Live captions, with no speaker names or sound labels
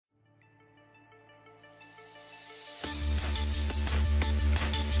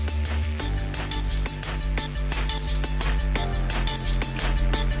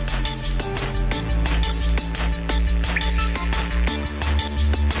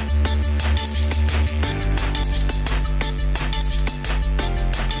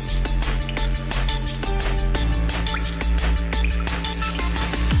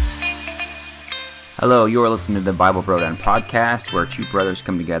Hello, you are listening to the Bible Brodown podcast, where two brothers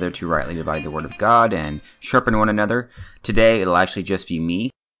come together to rightly divide the Word of God and sharpen one another. Today, it'll actually just be me.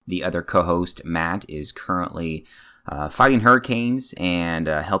 The other co-host, Matt, is currently fighting hurricanes and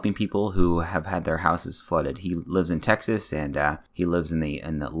helping people who have had their houses flooded. He lives in Texas, and he lives in the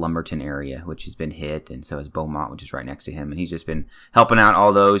Lumberton area, which has been hit, and so has Beaumont, which is right next to him. And he's just been helping out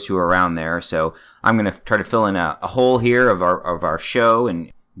all those who are around there. So I'm going to try to fill in a hole here of our show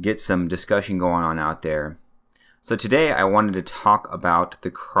and get some discussion going on out there. So today I wanted to talk about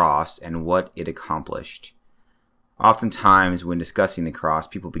the cross and what it accomplished. Oftentimes when discussing the cross,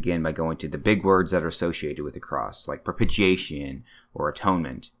 people begin by going to the big words that are associated with the cross, like propitiation or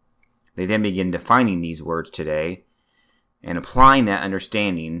atonement. They then begin defining these words today and applying that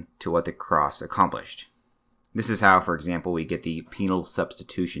understanding to what the cross accomplished. This is how, for example, we get the penal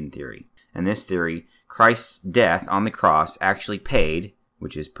substitution theory. In this theory, Christ's death on the cross actually paid,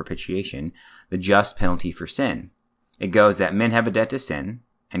 which is propitiation, the just penalty for sin. It goes that men have a debt to sin,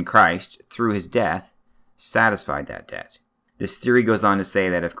 and Christ, through his death, satisfied that debt. This theory goes on to say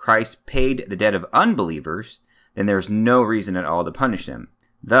that if Christ paid the debt of unbelievers, then there is no reason at all to punish them.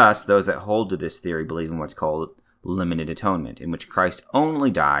 Thus, those that hold to this theory believe in what's called limited atonement, in which Christ only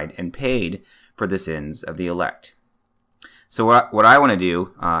died and paid for the sins of the elect. So what I want to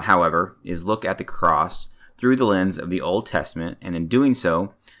do, however, is look at the cross through the lens of the Old Testament, and in doing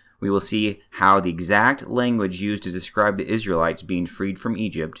so, we will see how the exact language used to describe the Israelites being freed from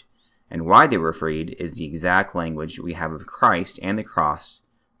Egypt and why they were freed is the exact language we have of Christ and the cross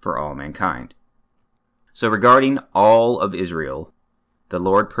for all mankind. So regarding all of Israel, the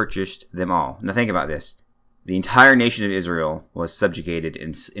Lord purchased them all. Now think about this. The entire nation of Israel was subjugated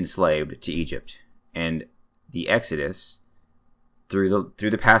and enslaved to Egypt, and the Exodus, through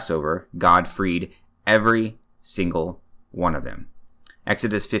the Passover, God freed every single one of them.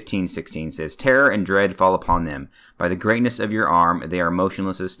 Exodus 15:16 says, "Terror and dread fall upon them. By the greatness of your arm they are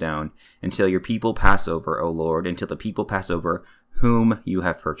motionless as stone, until your people pass over, O Lord, until the people pass over whom you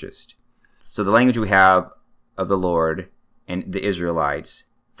have purchased." So the language we have of the Lord and the Israelites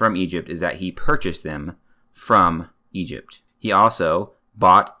from Egypt is that he purchased them from Egypt. He also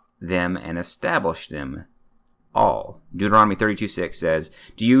bought them and established them all. Deuteronomy 32:6 says,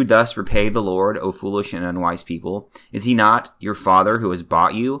 "Do you thus repay the Lord, O foolish and unwise people? Is he not your father who has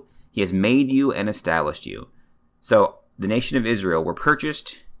bought you? He has made you and established you." So the nation of Israel were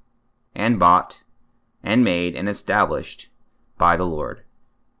purchased and bought and made and established by the Lord.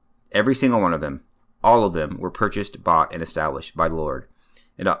 Every single one of them, all of them were purchased, bought, and established by the Lord.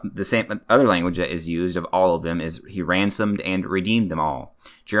 The same other language that is used of all of them is he ransomed and redeemed them all.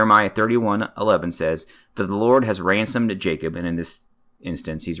 Jeremiah 31:11 says, "For the Lord has ransomed Jacob," and in this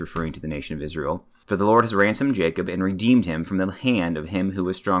instance he's referring to the nation of Israel, "For the Lord has ransomed Jacob and redeemed him from the hand of him who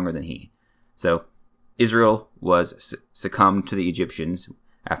was stronger than he." So Israel was succumbed to the Egyptians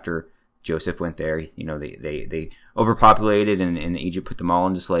after Joseph went there. You know, they overpopulated and Egypt put them all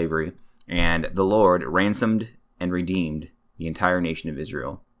into slavery, and the Lord ransomed and redeemed the entire nation of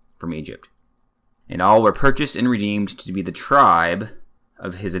Israel from Egypt. And all were purchased and redeemed to be the tribe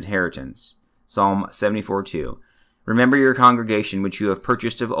of his inheritance. Psalm 74:2. "Remember your congregation which you have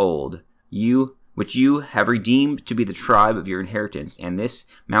purchased of old, which you have redeemed to be the tribe of your inheritance, and this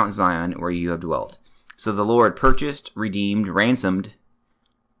Mount Zion where you have dwelt." So the Lord purchased, redeemed, ransomed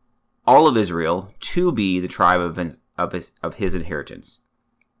all of Israel to be the tribe of his inheritance.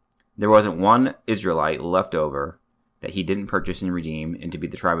 There wasn't one Israelite left over that he didn't purchase and redeem and to be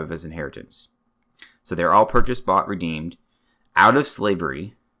the tribe of his inheritance. So they're all purchased, bought, redeemed out of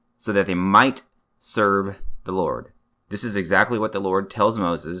slavery so that they might serve the Lord. This is exactly what the Lord tells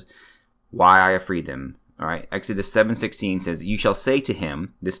Moses, why I have freed them. All right. Exodus 7:16 says, "You shall say to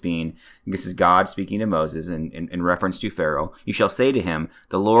him," this is God speaking to Moses in reference to Pharaoh, "You shall say to him,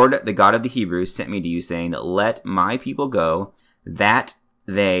 the Lord, the God of the Hebrews, sent me to you, saying, let my people go, that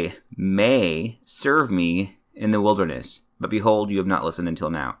they may serve me in the wilderness. But behold, you have not listened until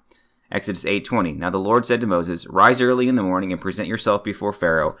now." Exodus 8:20. "Now the Lord said to Moses, Rise early in the morning and present yourself before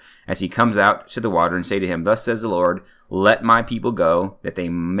Pharaoh as he comes out to the water, and say to him, Thus says the Lord, let my people go, that they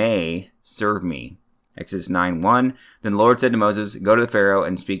may serve me." Exodus 9:1. "Then the Lord said to Moses, Go to the Pharaoh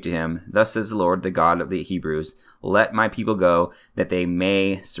and speak to him. Thus says the Lord, the God of the Hebrews, Let my people go, that they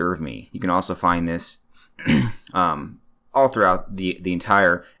may serve me." You can also find this all throughout the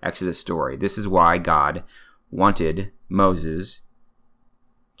entire Exodus story. This is why God wanted Moses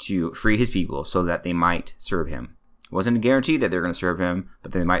to free his people so that they might serve him. It wasn't a guarantee that they're going to serve him,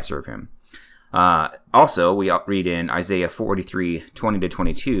 but they might serve him. Also, we read in Isaiah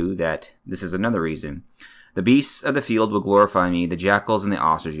 43:20-22 that this is another reason. The beasts of the field will glorify me, the jackals and the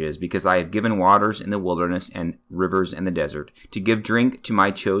ostriches, because I have given waters in the wilderness and rivers in the desert, to give drink to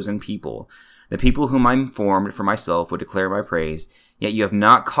my chosen people. The people whom I formed for myself will declare my praise. Yet you have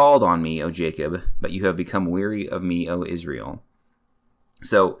not called on me, O Jacob, but you have become weary of me, O Israel.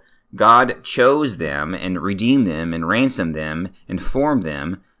 So God chose them and redeemed them and ransomed them and formed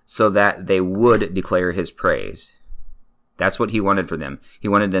them so that they would declare his praise. That's what he wanted for them. He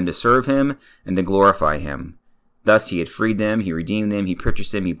wanted them to serve him and to glorify him. Thus he had freed them, he redeemed them, he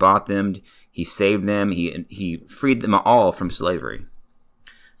purchased them, he bought them, he saved them, he freed them all from slavery.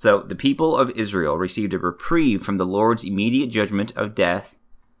 So the people of Israel received a reprieve from the Lord's immediate judgment of death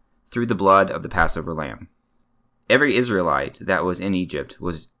through the blood of the Passover lamb. Every Israelite that was in Egypt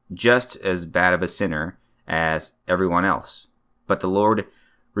was just as bad of a sinner as everyone else. But the Lord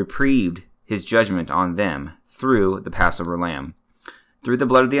reprieved his judgment on them through the Passover lamb. Through the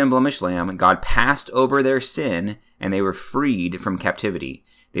blood of the unblemished lamb, God passed over their sin, and they were freed from captivity.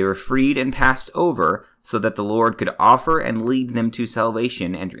 They were freed and passed over so that the Lord could offer and lead them to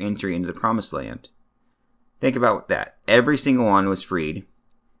salvation and entry into the promised land. Think about that. Every single one was freed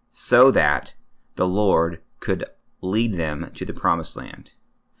so that the Lord could lead them to the promised land.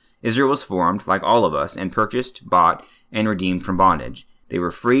 Israel was formed, like all of us, and purchased, bought, and redeemed from bondage. They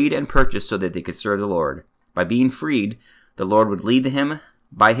were freed and purchased so that they could serve the Lord. By being freed, the Lord would lead them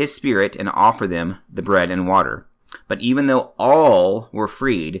by his Spirit and offer them the bread and water. But even though all were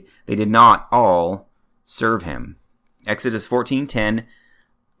freed, they did not all serve him. Exodus 14:10-12.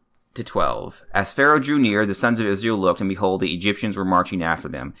 As Pharaoh drew near, the sons of Israel looked, and behold, the Egyptians were marching after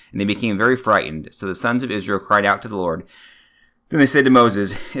them. And they became very frightened. So the sons of Israel cried out to the Lord. Then they said to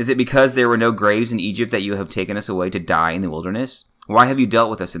Moses, "Is it because there were no graves in Egypt that you have taken us away to die in the wilderness? Why have you dealt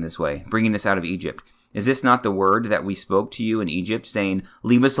with us in this way, bringing us out of Egypt? Is this not the word that we spoke to you in Egypt, saying,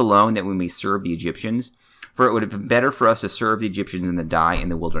 'Leave us alone that we may serve the Egyptians'? For it would have been better for us to serve the Egyptians than to die in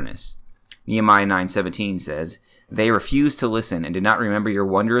the wilderness." Nehemiah 9:17 says, "They refused to listen and did not remember your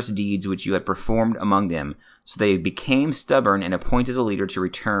wondrous deeds which you had performed among them. So they became stubborn and appointed a leader to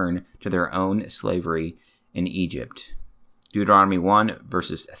return to their own slavery in Egypt." Deuteronomy 1,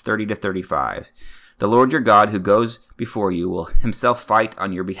 verses 30-35. "The Lord your God who goes before you will himself fight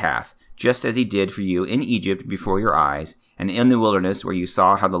on your behalf, just as he did for you in Egypt before your eyes, and in the wilderness where you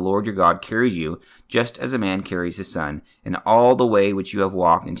saw how the Lord your God carries you, just as a man carries his son, in all the way which you have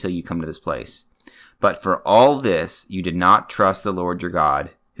walked until you come to this place. But for all this you did not trust the Lord your God,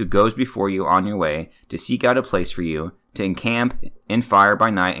 who goes before you on your way, to seek out a place for you, to encamp in fire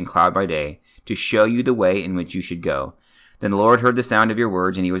by night and cloud by day, to show you the way in which you should go. Then the Lord heard the sound of your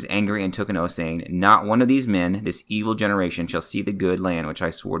words, and he was angry and took an oath, saying, 'Not one of these men, this evil generation, shall see the good land which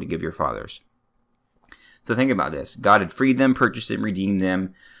I swore to give your fathers.'" So think about this. God had freed them, purchased them, redeemed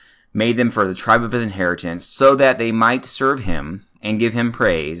them, made them for the tribe of his inheritance, so that they might serve him and give him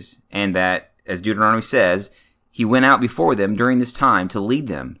praise, and that, as Deuteronomy says, he went out before them during this time to lead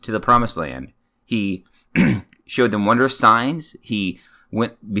them to the promised land. He showed them wondrous signs. He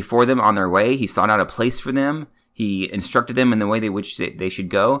went before them on their way. He sought out a place for them. He instructed them in the way which they should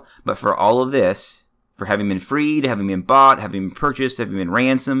go. But for all of this, for having been freed, having been bought, having been purchased, having been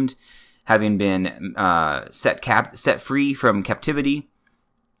ransomed, having been set free from captivity,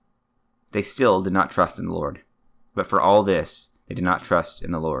 they still did not trust in the Lord. But for all this, they did not trust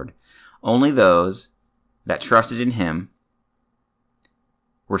in the Lord. Only those that trusted in him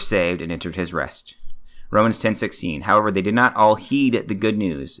were saved and entered his rest. Romans 10:16. However, they did not all heed the good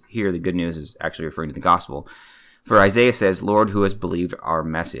news. Here, the good news is actually referring to the gospel. For Isaiah says, "Lord, who has believed our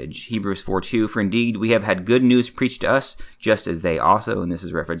message?" Hebrews 4:2. For indeed, we have had good news preached to us, just as they also, and this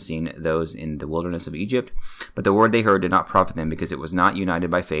is referencing those in the wilderness of Egypt. But the word they heard did not profit them, because it was not united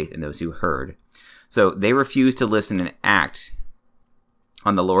by faith in those who heard. So they refused to listen and act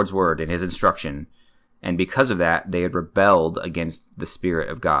on the Lord's word and his instruction. And because of that, they had rebelled against the Spirit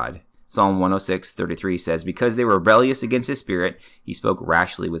of God. Psalm 106:33 says, "Because they were rebellious against his Spirit, he spoke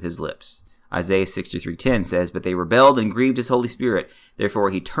rashly with his lips." Isaiah 63:10 says, "But they rebelled and grieved his Holy Spirit.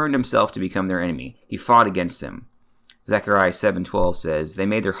 Therefore he turned himself to become their enemy. He fought against them." Zechariah 7:12 says, "They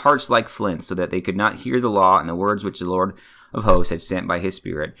made their hearts like flint, so that they could not hear the law and the words which the Lord of hosts had sent by his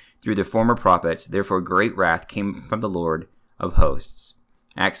Spirit through the former prophets. Therefore great wrath came from the Lord of hosts."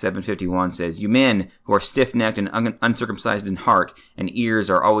 Acts 7:51 says, "You men who are stiff-necked and uncircumcised in heart and ears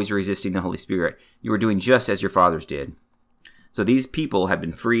are always resisting the Holy Spirit. You are doing just as your fathers did." So these people had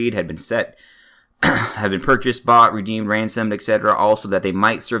been freed, had been set, had been purchased, bought, redeemed, ransomed, etc., all so that they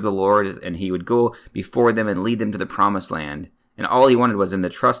might serve the Lord, and he would go before them and lead them to the promised land. And all he wanted was them to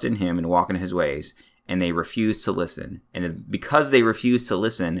trust in him and walk in his ways. And they refused to listen. And because they refused to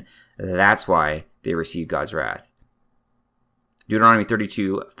listen, that's why they received God's wrath. Deuteronomy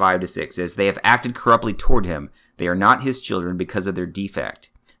 32, 5-6 says, they have acted corruptly toward him. They are not his children because of their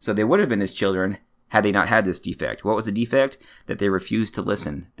defect. So they would have been his children had they not had this defect. What was the defect? That they refused to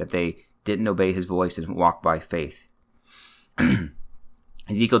listen, that they didn't obey his voice and walk by faith.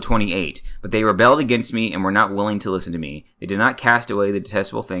 Ezekiel 28, but they rebelled against me and were not willing to listen to me. They did not cast away the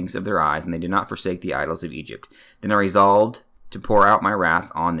detestable things of their eyes, and they did not forsake the idols of Egypt. Then I resolved to pour out my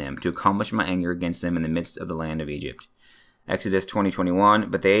wrath on them, to accomplish my anger against them in the midst of the land of Egypt. Exodus 20:21,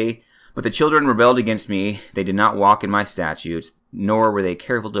 but the children rebelled against me. They did not walk in my statutes, nor were they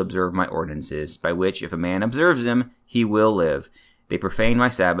careful to observe my ordinances, by which if a man observes them, he will live. They profaned my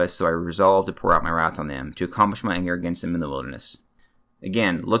Sabbaths, so I resolved to pour out my wrath on them, to accomplish my anger against them in the wilderness.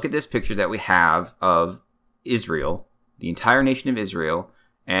 Again, look at this picture that we have of Israel, the entire nation of Israel,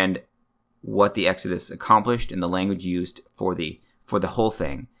 and what the Exodus accomplished and the language used for the whole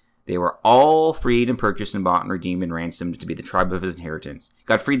thing. They were all freed and purchased and bought and redeemed and ransomed to be the tribe of his inheritance.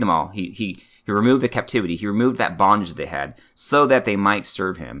 God freed them all. He removed the captivity. He removed that bondage that they had so that they might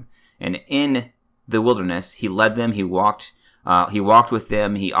serve him. And in the wilderness, he led them. He walked with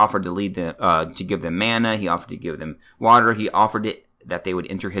them. He offered to lead them, to give them manna. He offered to give them water. He offered it that they would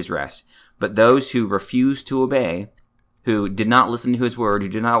enter his rest. But those who refused to obey, who did not listen to his word, who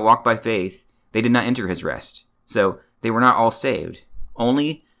did not walk by faith, they did not enter his rest. So they were not all saved.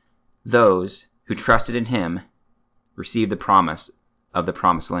 Only those who trusted in him received the promise of the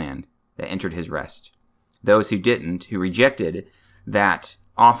promised land that entered his rest. Those who didn't, who rejected that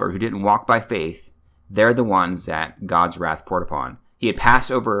offer, who didn't walk by faith, they're the ones that God's wrath poured upon. He had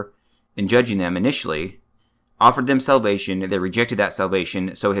passed over in judging them initially, offered them salvation, they rejected that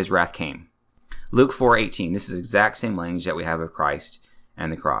salvation, so his wrath came. Luke 4:18, this is the exact same language that we have of Christ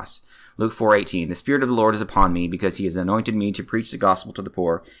and the cross. Luke 4:18, the Spirit of the Lord is upon me, because he has anointed me to preach the gospel to the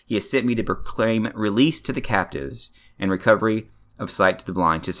poor. He has sent me to proclaim release to the captives and recovery of sight to the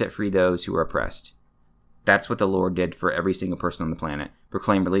blind, to set free those who are oppressed. That's what the Lord did for every single person on the planet.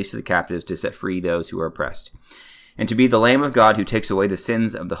 Proclaim release to the captives, to set free those who are oppressed. And to be the Lamb of God who takes away the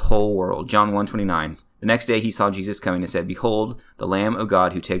sins of the whole world. John 1:29. The next day he saw Jesus coming and said, behold, the Lamb of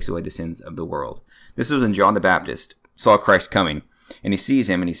God who takes away the sins of the world. This was when John the Baptist saw Christ coming. And he sees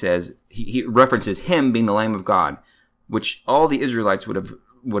him and he says, he references him being the Lamb of God, which all the Israelites would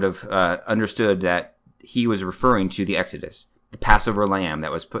have understood that he was referring to the Exodus, the Passover lamb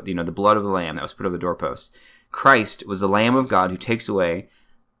that was put, the blood of the lamb that was put on the doorposts. Christ was the Lamb of God who takes away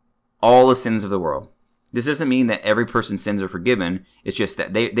all the sins of the world. This doesn't mean that every person's sins are forgiven. It's just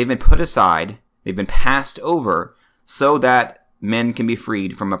that they've been put aside, they've been passed over, so that men can be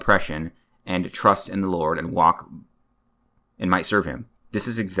freed from oppression and trust in the Lord and walk and might serve him. This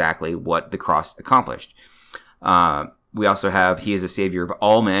is exactly what the cross accomplished. We also have, he is a savior of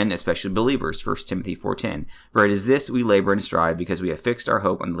all men, especially believers, 1 Timothy 4:10. For it is this we labor and strive, because we have fixed our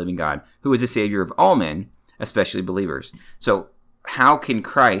hope on the living God, who is a savior of all men, especially believers. So how can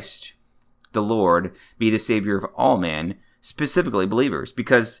Christ, the Lord, be the savior of all men, specifically believers?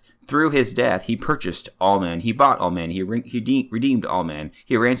 Because through his death, he purchased all men. He bought all men. He redeemed all men.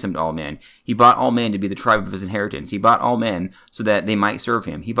 He ransomed all men. He bought all men to be the tribe of his inheritance. He bought all men so that they might serve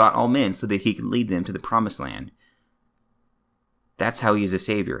him. He bought all men so that he could lead them to the promised land. That's how he is a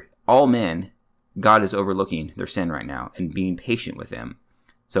savior. All men, God is overlooking their sin right now and being patient with them.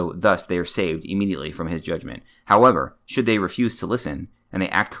 So thus they are saved immediately from his judgment. However, should they refuse to listen and they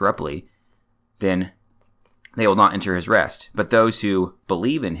act corruptly, then they will not enter his rest. But those who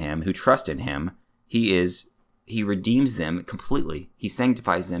believe in him, who trust in him, he redeems them completely. He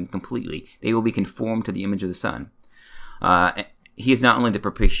sanctifies them completely. They will be conformed to the image of the Son. He is not only the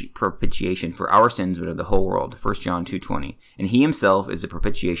propitiation for our sins, but of the whole world, 1 John 2:20. And he himself is the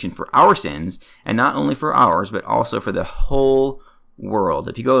propitiation for our sins, and not only for ours, but also for the whole world.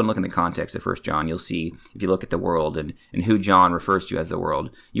 If you go and look in the context of 1 John, you'll see, if you look at the world and who John refers to as the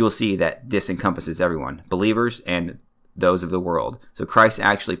world, you will see that this encompasses everyone, believers and those of the world. So Christ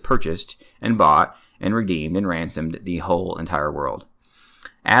actually purchased and bought and redeemed and ransomed the whole entire world.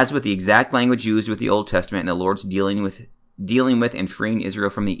 As with the exact language used with the Old Testament and the Lord's dealing with and freeing Israel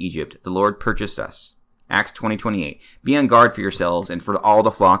from Egypt, the Lord purchased us. Acts 20:28. Be on guard for yourselves and for all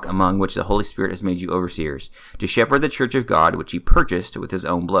the flock among which the Holy Spirit has made you overseers, to shepherd the church of God, which he purchased with his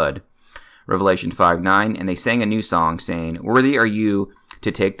own blood. Revelation 5:9. And they sang a new song, saying, worthy are you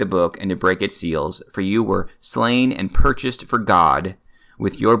to take the book and to break its seals, for you were slain and purchased for God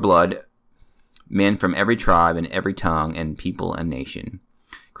with your blood men from every tribe and every tongue and people and nation.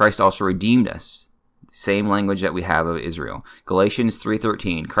 Christ also redeemed us. Same language that we have of Israel. Galatians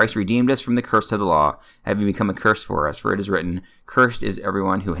 3:13, Christ redeemed us from the curse of the law, having become a curse for us, for it is written, cursed is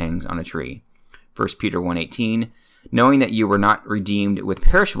everyone who hangs on a tree. 1 Peter 1:18, knowing that you were not redeemed with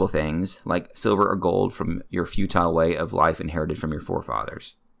perishable things, like silver or gold, from your futile way of life inherited from your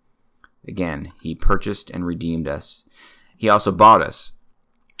forefathers. Again, he purchased and redeemed us. He also bought us.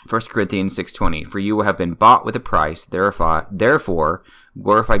 1 Corinthians 6:20, for you have been bought with a price, therefore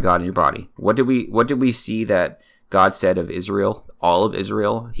glorify God in your body. What did we see that God said of Israel, all of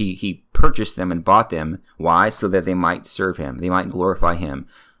Israel? He purchased them and bought them. Why? So that they might serve him. They might glorify him.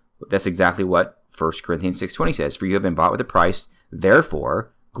 That's exactly what 1 Corinthians 6:20 says. For you have been bought with a price,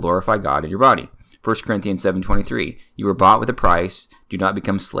 therefore glorify God in your body. 1 Corinthians 7:23, you were bought with a price, do not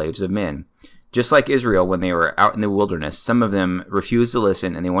become slaves of men. Just like Israel, when they were out in the wilderness, some of them refused to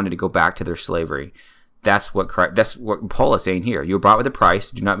listen and they wanted to go back to their slavery. That's what Paul is saying here. You were bought with a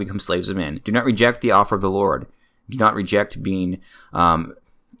price. Do not become slaves of men. Do not reject the offer of the Lord. Do not reject being led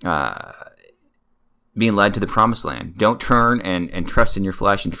to the promised land. Don't turn and trust in your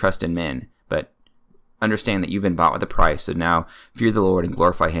flesh and trust in men, but understand that you've been bought with a price. So now fear the Lord and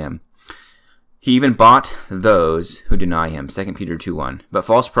glorify him. He even bought those who deny him. 2 Peter 2:1. But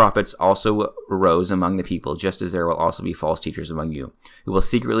false prophets also arose among the people, just as there will also be false teachers among you, who will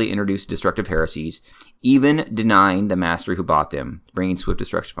secretly introduce destructive heresies, even denying the master who bought them, bringing swift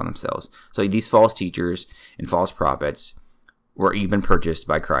destruction upon themselves. So these false teachers and false prophets were even purchased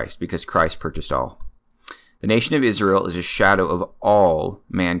by Christ, because Christ purchased all. The nation of Israel is a shadow of all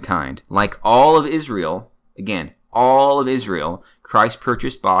mankind. Like all of Israel, again, all of Israel, Christ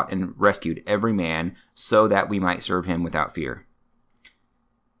purchased, bought, and rescued every man so that we might serve him without fear.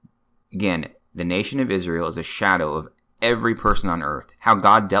 Again, the nation of Israel is a shadow of every person on earth. How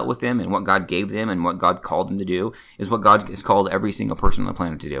God dealt with them and what God gave them and what God called them to do is what God has called every single person on the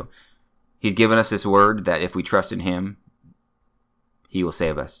planet to do. He's given us this word that if we trust in him, he will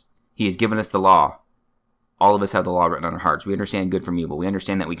save us. He has given us the law. All of us have the law written on our hearts. We understand good from evil. We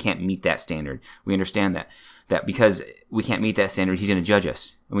understand that we can't meet that standard. We understand that because we can't meet that standard, he's going to judge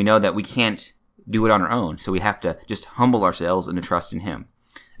us. And we know that we can't do it on our own. So we have to just humble ourselves and to trust in him.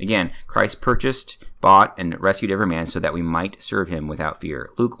 Again, Christ purchased, bought, and rescued every man so that we might serve him without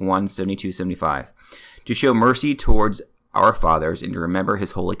fear. Luke 1:72-75. To show mercy towards our fathers and to remember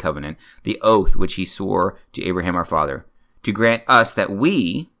his holy covenant, the oath which he swore to Abraham our father, to grant us that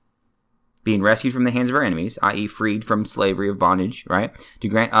we, being rescued from the hands of our enemies, i.e. freed from slavery of bondage, right? To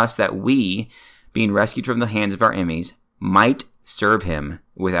grant us that we, being rescued from the hands of our enemies, might serve him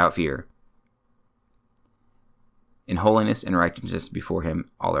without fear, in holiness and righteousness before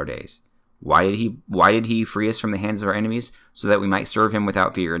him all our days. Why did he free us from the hands of our enemies? So that we might serve him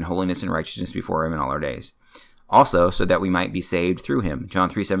without fear, in holiness and righteousness before him in all our days. Also, so that we might be saved through him. John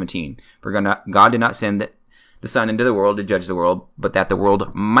 3:17. For God did not send the Son into the world to judge the world, but that the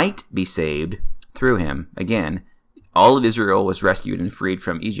world might be saved through him. Again, all of Israel was rescued and freed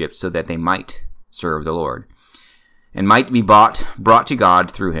from Egypt so that they might serve the Lord, and might be brought to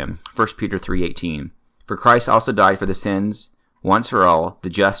God through him. 1 Peter 3:18. For Christ also died for the sins once for all, the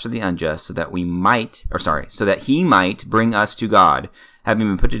just for the unjust, so that he might bring us to God, having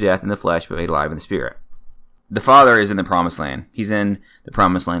been put to death in the flesh, but made alive in the spirit. The Father is in the promised land. He's in the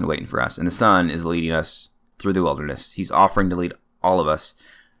promised land waiting for us, and the Son is leading us through the wilderness. He's offering to lead all of us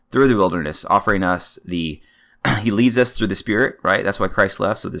through the wilderness, offering us he leads us through the Spirit, right? That's why Christ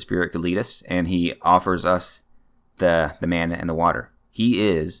left, so the Spirit could lead us, and he offers us the manna and the water. He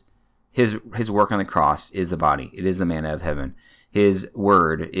is, his work on the cross is the body. It is the manna of heaven. His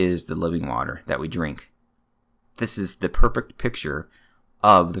word is the living water that we drink. This is the perfect picture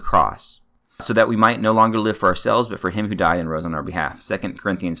of the cross, so that we might no longer live for ourselves, but for him who died and rose on our behalf. 2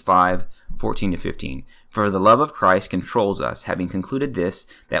 Corinthians 5:14-15. For the love of Christ controls us, having concluded this,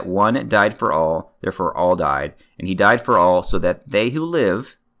 that one died for all, therefore all died. And he died for all, so that they who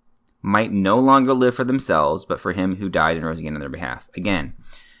live might no longer live for themselves, but for him who died and rose again on their behalf. Again,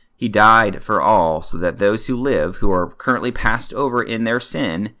 he died for all, so that those who live, who are currently passed over in their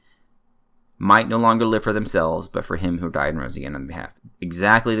sin, might no longer live for themselves, but for him who died and rose again on their behalf.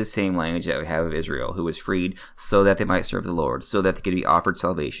 Exactly the same language that we have of Israel, who was freed so that they might serve the Lord, so that they could be offered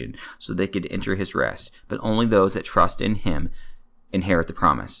salvation, so they could enter his rest. But only those that trust in him inherit the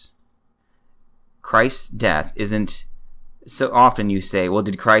promise. Christ's death isn't... So often you say, well,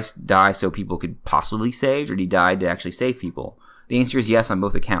 did Christ die so people could possibly be saved, or did he die to actually save people? The answer is yes on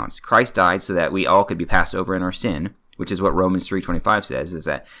both accounts. Christ died so that we all could be passed over in our sin, which is what Romans 3:25 says, is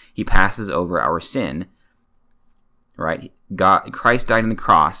that he passes over our sin, right? Christ died on the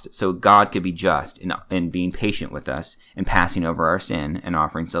cross so God could be just in being patient with us and passing over our sin and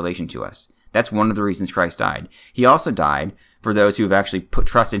offering salvation to us. That's one of the reasons Christ died. He also died for those who have actually put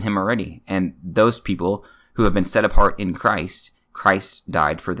trust in him already. And those people who have been set apart in Christ, Christ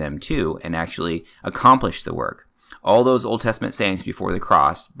died for them too and actually accomplished the work. All those Old Testament saints before the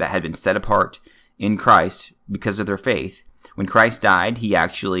cross that had been set apart in Christ because of their faith, when Christ died, he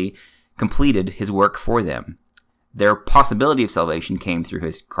actually completed his work for them. Their possibility of salvation came through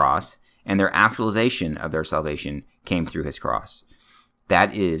his cross, and their actualization of their salvation came through his cross.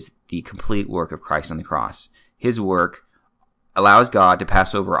 That is the complete work of Christ on the cross. His work allows God to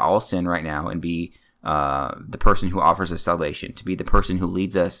pass over all sin right now and be the person who offers us salvation, to be the person who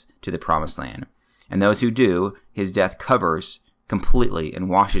leads us to the promised land. And those who do, his death covers completely and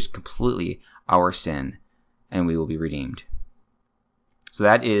washes completely our sin, and we will be redeemed. So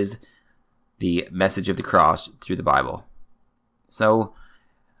that is the message of the cross through the Bible. So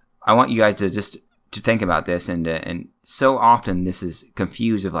I want you guys to just to think about this, and so often this is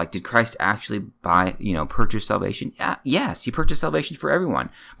confused of like, did Christ actually purchase salvation? Yes, he purchased salvation for everyone,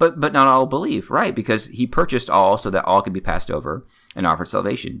 but not all believe, right? Because he purchased all so that all could be passed over and offered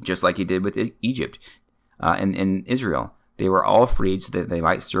salvation, just like he did with Egypt and in Israel. They were all freed so that they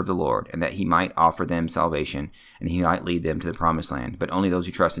might serve the Lord and that he might offer them salvation and he might lead them to the promised land. But only those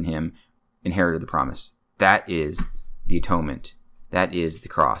who trust in him inherited the promise. That is the atonement. That is the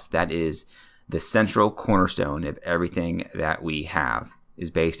cross. That is the central cornerstone of everything that we have,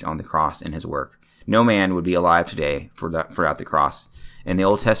 is based on the cross and his work. No man would be alive today without the cross. In the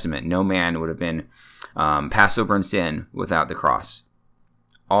Old Testament, no man would have been passed over in sin without the cross.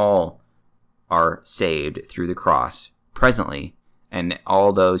 All are saved through the cross presently, and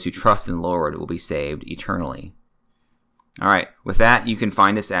all those who trust in the Lord will be saved eternally. All right, with that, you can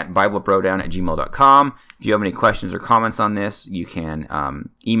find us at BibleBrodown@gmail.com. If you have any questions or comments on this, you can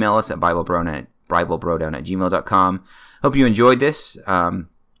email us at BibleBrodown@gmail.com. Hope you enjoyed this.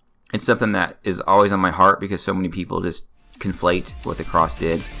 It's something that is always on my heart because so many people just conflate what the cross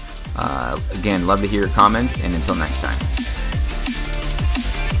did. Again, love to hear your comments, and until next time.